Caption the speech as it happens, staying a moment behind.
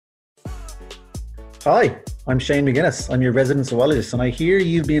Hi, I'm Shane McGuinness. I'm your resident zoologist, and I hear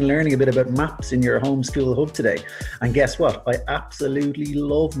you've been learning a bit about maps in your homeschool hub today. And guess what? I absolutely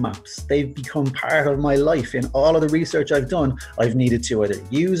love maps. They've become part of my life. In all of the research I've done, I've needed to either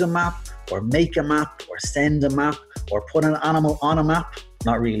use a map, or make a map, or send a map, or put an animal on a map.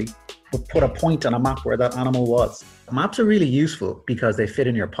 Not really, but put a point on a map where that animal was. Maps are really useful because they fit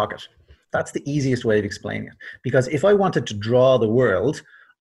in your pocket. That's the easiest way of explaining it. Because if I wanted to draw the world,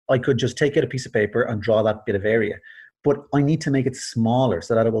 I could just take out a piece of paper and draw that bit of area. But I need to make it smaller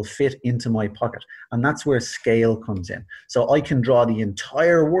so that it will fit into my pocket. And that's where scale comes in. So I can draw the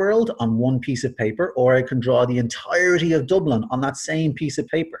entire world on one piece of paper, or I can draw the entirety of Dublin on that same piece of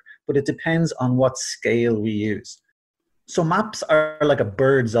paper. But it depends on what scale we use. So maps are like a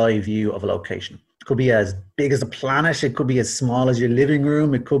bird's eye view of a location. It could be as big as a planet. It could be as small as your living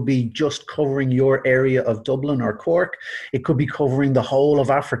room. It could be just covering your area of Dublin or Cork. It could be covering the whole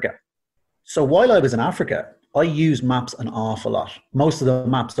of Africa. So while I was in Africa, I used maps an awful lot. Most of the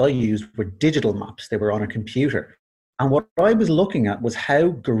maps I used were digital maps. They were on a computer. And what I was looking at was how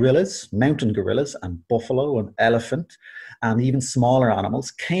gorillas, mountain gorillas and buffalo and elephant and even smaller animals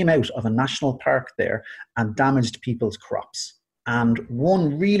came out of a national park there and damaged people's crops. And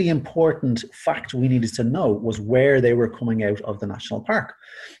one really important fact we needed to know was where they were coming out of the national park.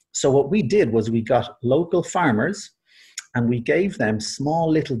 So what we did was we got local farmers and we gave them small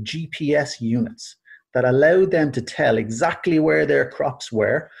little GPS units that allowed them to tell exactly where their crops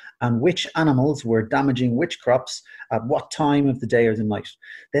were and which animals were damaging which crops at what time of the day or the night.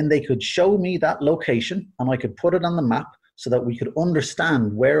 Then they could show me that location and I could put it on the map so that we could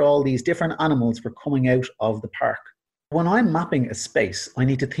understand where all these different animals were coming out of the park. When I'm mapping a space, I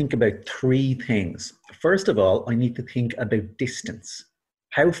need to think about three things. First of all, I need to think about distance.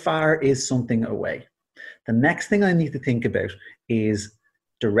 How far is something away? The next thing I need to think about is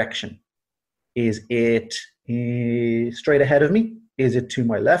direction. Is it straight ahead of me? Is it to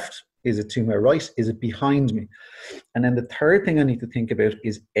my left? Is it to my right? Is it behind me? And then the third thing I need to think about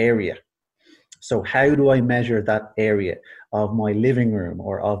is area. So how do I measure that area of my living room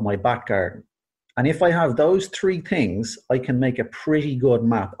or of my back garden? And if I have those three things, I can make a pretty good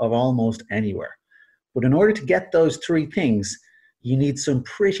map of almost anywhere. But in order to get those three things, you need some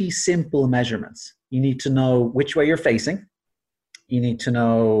pretty simple measurements. You need to know which way you're facing. You need to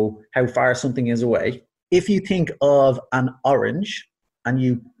know how far something is away. If you think of an orange and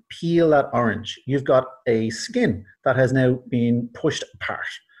you peel that orange, you've got a skin that has now been pushed apart.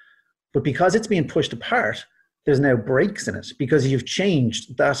 But because it's being pushed apart, there's now breaks in it because you've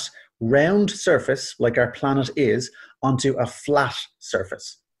changed that round surface, like our planet is, onto a flat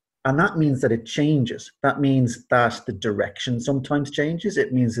surface. And that means that it changes. That means that the direction sometimes changes.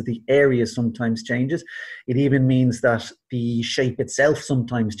 It means that the area sometimes changes. It even means that the shape itself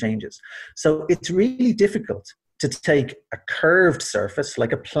sometimes changes. So it's really difficult to take a curved surface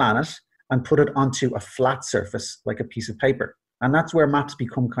like a planet and put it onto a flat surface like a piece of paper. And that's where maps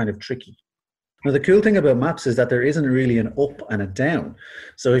become kind of tricky. Now, the cool thing about maps is that there isn't really an up and a down.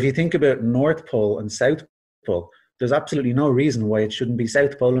 So if you think about North Pole and South Pole, there's absolutely no reason why it shouldn't be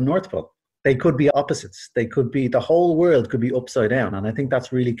South Pole and North Pole. They could be opposites. They could be, the whole world could be upside down. And I think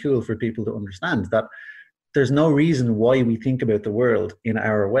that's really cool for people to understand that there's no reason why we think about the world in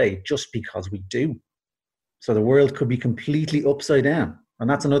our way just because we do. So the world could be completely upside down. And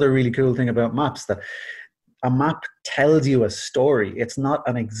that's another really cool thing about maps, that a map tells you a story. It's not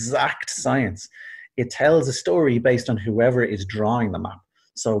an exact science. It tells a story based on whoever is drawing the map.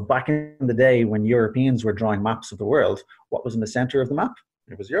 So back in the day when Europeans were drawing maps of the world, what was in the center of the map?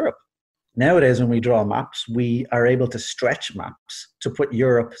 It was Europe. Nowadays, when we draw maps, we are able to stretch maps to put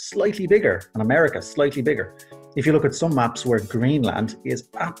Europe slightly bigger and America slightly bigger. If you look at some maps where Greenland is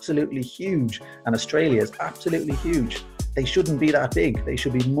absolutely huge and Australia is absolutely huge, they shouldn't be that big. They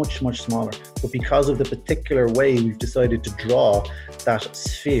should be much, much smaller. But because of the particular way we've decided to draw that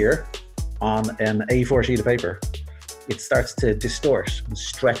sphere on an A4 sheet of paper, it starts to distort and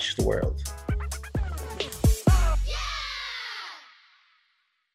stretch the world.